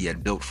isolation he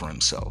had built for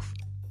himself.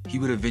 He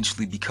would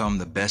eventually become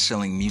the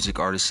best-selling music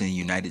artist in the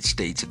United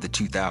States of the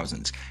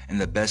 2000s and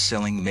the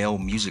best-selling male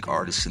music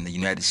artist in the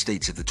United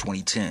States of the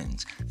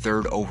 2010s,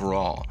 3rd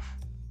overall.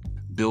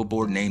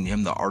 Billboard named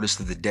him the Artist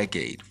of the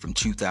Decade from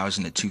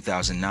 2000 to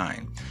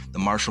 2009. The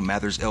Marshall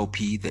Mathers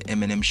LP, The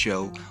Eminem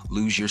Show,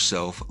 Lose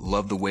Yourself,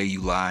 Love the Way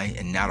You Lie,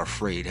 and Not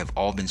Afraid have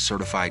all been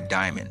certified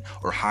diamond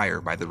or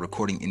higher by the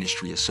Recording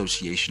Industry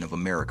Association of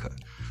America.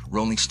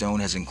 Rolling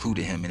Stone has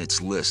included him in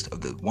its list of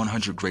the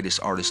 100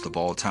 greatest artists of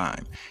all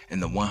time and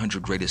the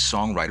 100 greatest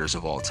songwriters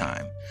of all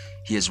time.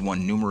 He has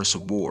won numerous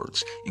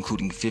awards,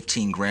 including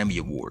 15 Grammy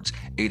Awards,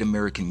 8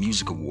 American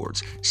Music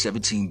Awards,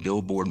 17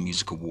 Billboard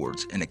Music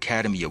Awards, an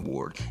Academy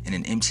Award, and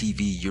an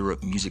MTV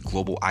Europe Music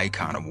Global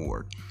Icon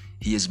Award.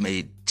 He has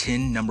made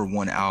 10 number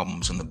 1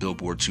 albums on the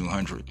Billboard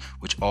 200,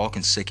 which all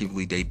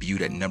consecutively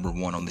debuted at number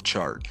 1 on the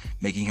chart,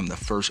 making him the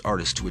first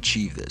artist to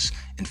achieve this,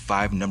 and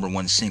 5 number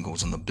 1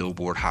 singles on the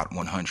Billboard Hot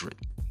 100.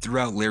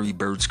 Throughout Larry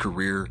Bird's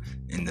career,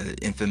 in the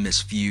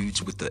infamous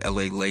feuds with the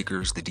LA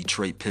Lakers, the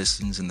Detroit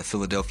Pistons, and the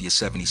Philadelphia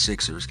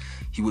 76ers,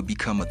 he would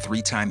become a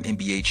 3-time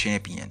NBA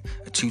champion,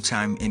 a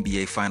 2-time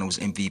NBA Finals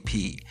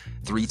MVP,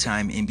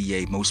 3-time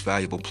NBA Most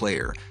Valuable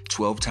Player,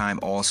 12-time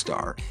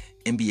All-Star,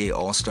 NBA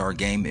All-Star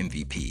Game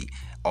MVP,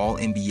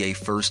 All-NBA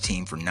First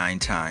Team for 9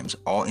 times,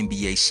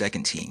 All-NBA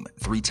Second Team,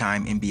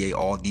 3-time NBA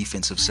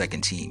All-Defensive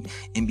Second Team,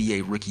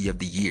 NBA Rookie of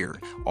the Year,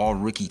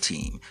 All-Rookie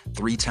Team,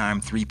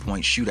 3-time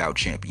Three-Point Shootout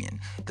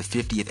Champion, the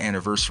 50th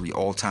Anniversary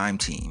All-Time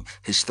Team.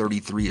 His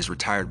 33 is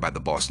retired by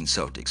the Boston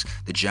Celtics,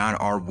 the John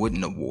R.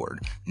 Wooden Award,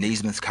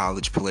 Naismith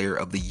College Player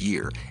of the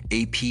Year,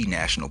 AP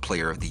National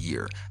Player of the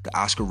Year, the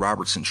Oscar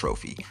Robertson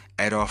Trophy,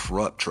 Adolph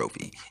Rupp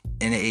Trophy,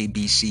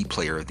 NABC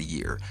Player of the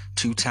Year,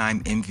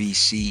 2-time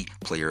MVC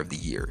Player of the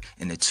Year,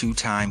 and a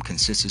 2-time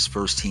Consensus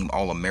First Team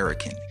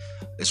All-American,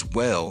 as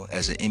well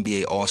as an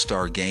NBA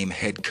All-Star Game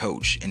Head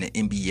Coach and an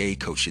NBA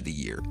Coach of the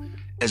Year,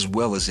 as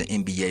well as an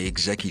NBA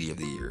Executive of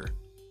the Year.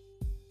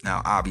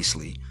 Now,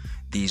 obviously,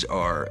 these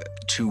are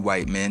 2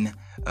 white men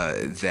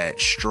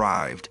that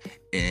strived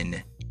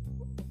in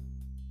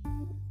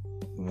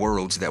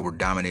worlds that were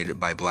dominated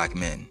by black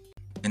men,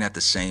 and at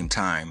the same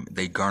time,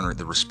 they garnered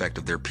the respect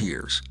of their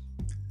peers.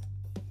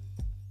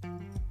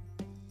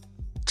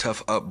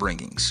 Tough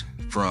upbringings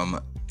from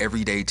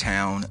everyday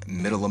town,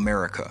 middle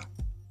America.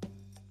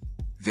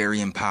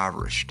 Very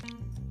impoverished.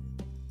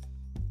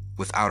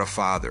 without a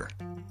father,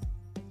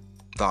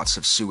 thoughts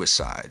of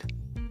suicide,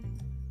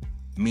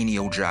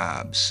 menial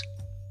jobs.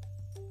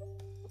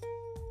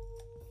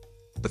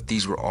 But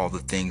these were all the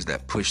things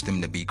that pushed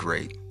them to be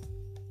great.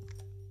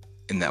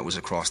 And that was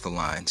across the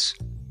lines.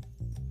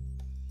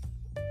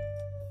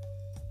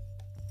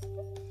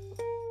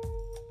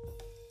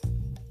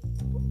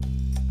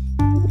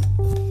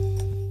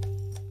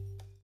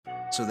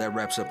 So that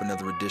wraps up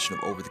another edition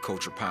of Over the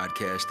Culture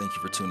podcast. Thank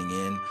you for tuning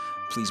in.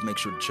 Please make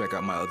sure to check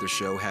out my other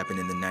show,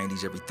 happening in the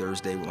 90s every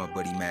Thursday with my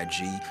buddy Matt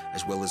G,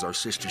 as well as our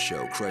sister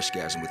show,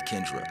 Crushgasm with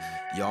Kendra.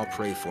 Y'all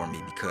pray for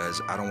me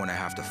because I don't want to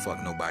have to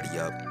fuck nobody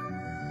up.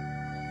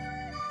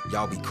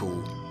 Y'all be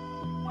cool.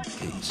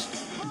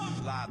 Peace.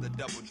 The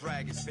double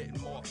dragon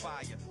spitting more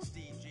fire.